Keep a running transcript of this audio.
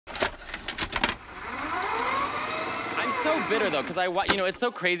so bitter though, because it's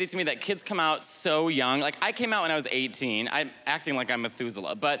so crazy to me that kids come out so young. Like, I came out when I was 18. I'm acting like I'm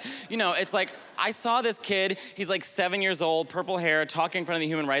Methuselah, but it's like, I saw this kid, he's like 7 years old, purple hair, talking in front of the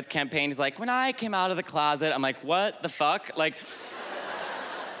Human Rights Campaign. He's like, when I came out of the closet, I'm like, what the fuck? Like,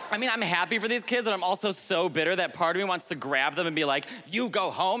 I mean, I'm happy for these kids, and I'm also so bitter that part of me wants to grab them and be like, you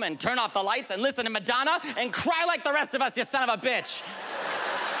go home and turn off the lights and listen to Madonna and cry like the rest of us, you son of a bitch.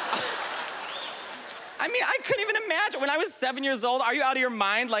 I mean, I couldn't even imagine. When I was 7 years old, are you out of your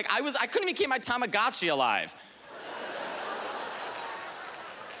mind? Like, I couldn't even keep my Tamagotchi alive.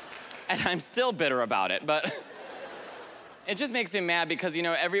 And I'm still bitter about it, but it just makes me mad because,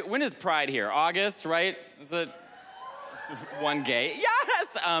 when is Pride here? August, right? Is it one gay?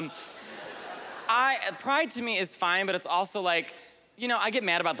 Yes! Pride to me is fine, but it's also like, I get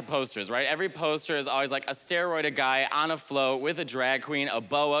mad about the posters, right? Every poster is always like a steroided guy on a float with a drag queen, a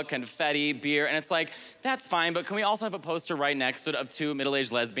boa, confetti, beer, and it's like, that's fine, but can we also have a poster right next to it of two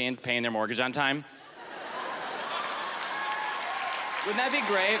middle-aged lesbians paying their mortgage on time? Wouldn't that be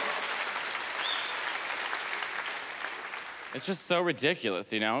great? It's just so ridiculous,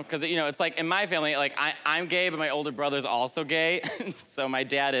 Because, it's like, in my family, like, I'm gay, but my older brother's also gay, so my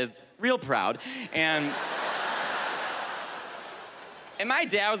dad is real proud, and my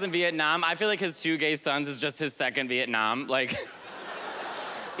dad was in Vietnam. I feel like his 2 gay sons is just his second Vietnam. Like,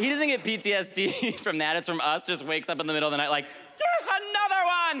 he doesn't get PTSD from that, it's from us, just wakes up in the middle of the night like,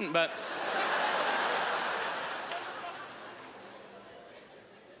 another one! But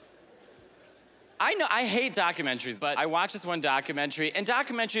I know, I hate documentaries, but I watched this one documentary, and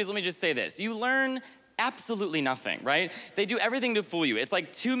documentaries, let me just say this, you learn absolutely nothing, right? They do everything to fool you. It's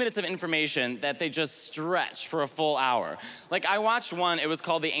like 2 minutes of information that they just stretch for a full hour. Like, I watched one, it was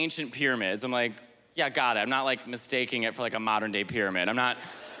called The Ancient Pyramids. I'm like, yeah, got it. I'm not like mistaking it for like a modern day pyramid. I'm not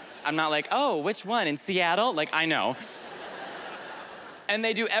like, oh, which one, in Seattle? Like, I know. And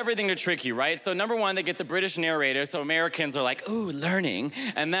they do everything to trick you, right? So number one, they get the British narrator, so Americans are like, ooh, learning.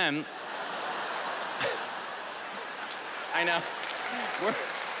 And then, I know.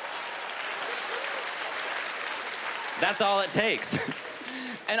 That's all it takes.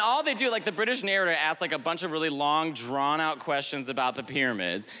 And all they do, like the British narrator asks like a bunch of really long, drawn-out questions about the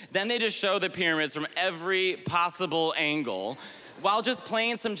pyramids. Then they just show the pyramids from every possible angle while just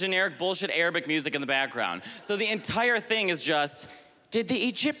playing some generic bullshit Arabic music in the background. So the entire thing is just, did the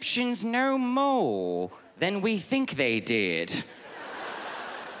Egyptians know more than we think they did?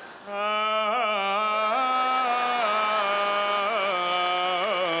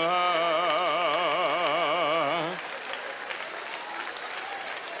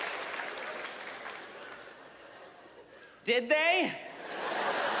 Did they?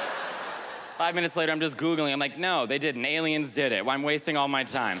 5 minutes later, I'm just Googling. I'm like, no, they didn't. Aliens did it. Well, I'm wasting all my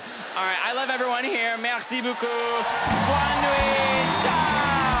time. All right, I love everyone here. Merci beaucoup. Bonne nuit. Ciao.